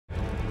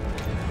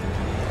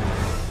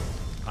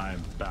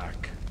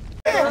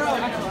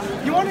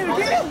want it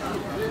again?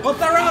 Up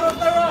that round, up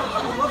that round.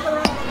 Up that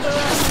round, up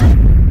that round.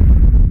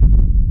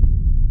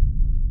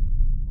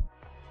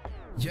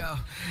 Yo,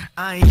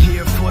 I ain't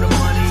here for the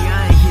money,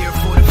 I ain't here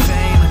for the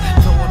fame.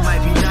 Though it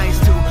might be nice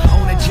to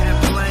own a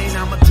jet plane,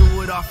 I'ma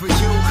do it all for you.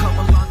 Come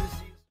along and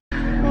see.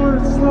 What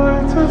it's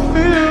like to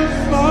feel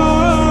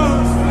far.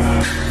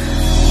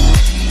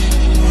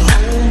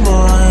 Oh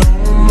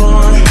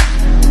my,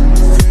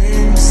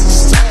 things the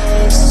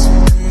stars to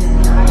me.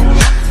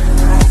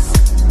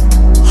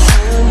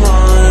 Oh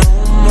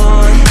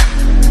my,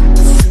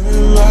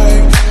 feel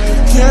like I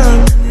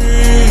can't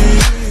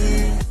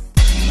breathe.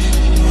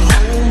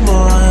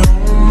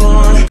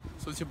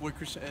 So it's your boy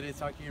Christian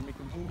Edits out here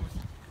making moves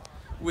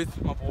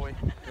with my boy.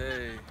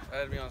 Hey,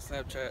 add me on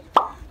Snapchat.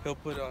 He'll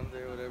put it on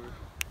there, whatever.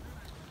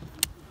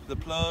 The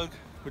plug.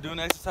 We're doing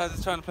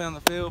exercises, trying to play on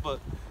the field, but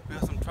we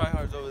got some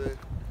tryhards over there.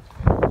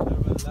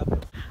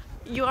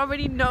 You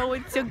already know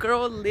it's your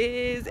girl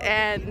Liz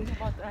and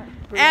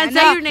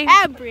say your name.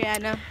 And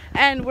Brianna.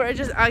 And we're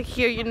just out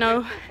here, you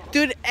know,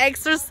 doing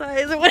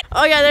exercise.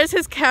 Oh yeah, there's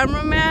his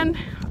cameraman.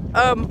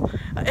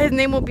 His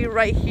name will be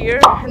right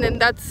here, and then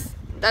that's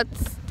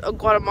a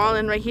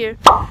Guatemalan right here.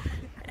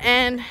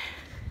 And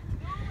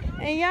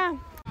yeah.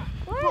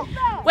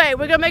 Wait,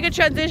 we're gonna make a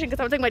transition because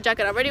I'm taking my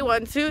jacket off. Ready?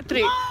 1, 2,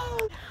 3.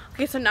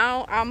 Okay, so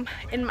now I'm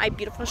in my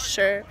beautiful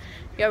shirt.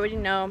 You already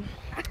know.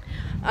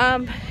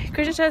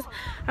 Christian says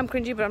I'm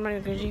cringy, but I'm not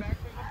even cringy.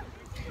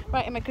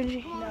 Right? Am I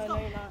cringy? No,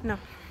 you're not. No.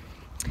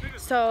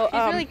 So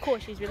She's really cool.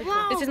 She's really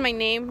cool. this is my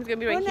name. It's gonna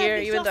be right here,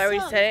 even though I already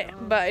said it.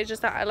 But it's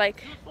just that I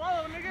like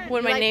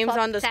when my name's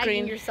on the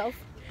screen. Yourself?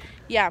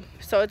 Yeah.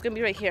 So it's gonna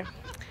be right here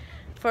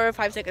for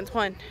 5 seconds.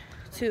 1,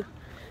 2,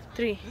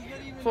 3,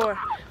 4,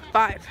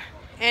 5,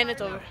 and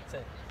it's over.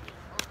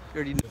 You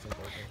already know.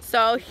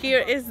 So here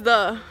is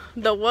the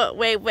what?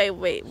 Wait.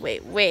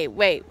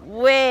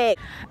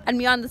 And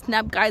me on the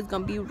snap, guys,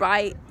 gonna be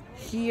right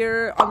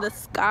here on the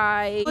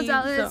sky.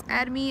 Gonzalez,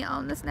 add me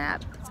on the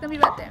snap. It's gonna be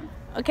right there.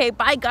 Okay,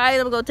 bye guys.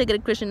 I'm gonna go take it to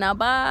Christian now.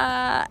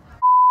 Bye.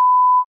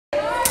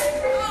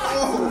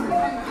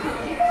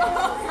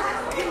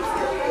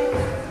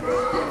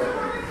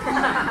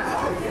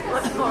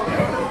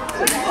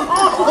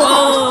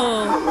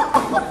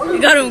 Oh, you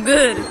got him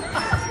good.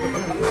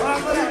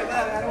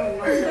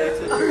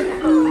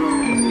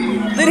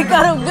 He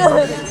got him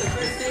good.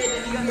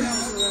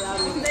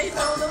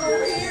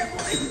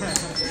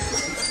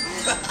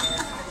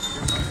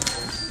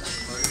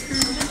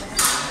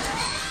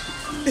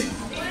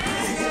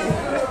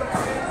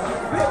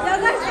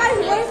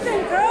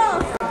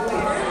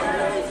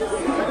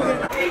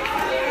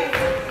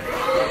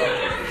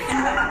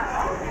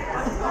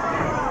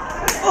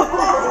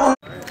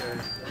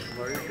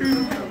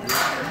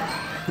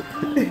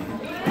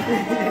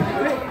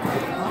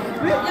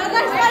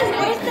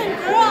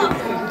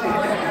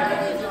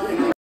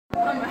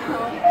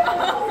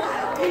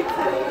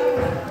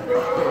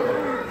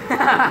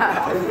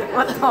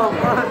 What the fuck?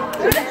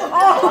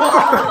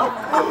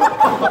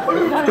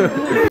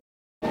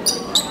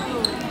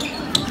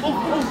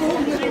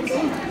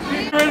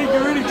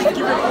 Get ready, just keep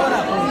your phone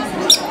out.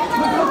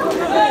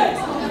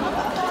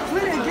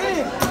 Win it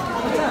again.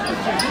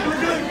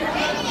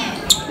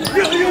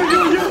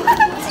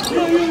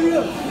 Yo.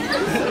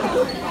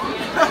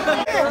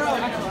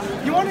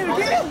 You want it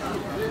again?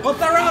 Up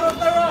that round, up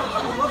that round.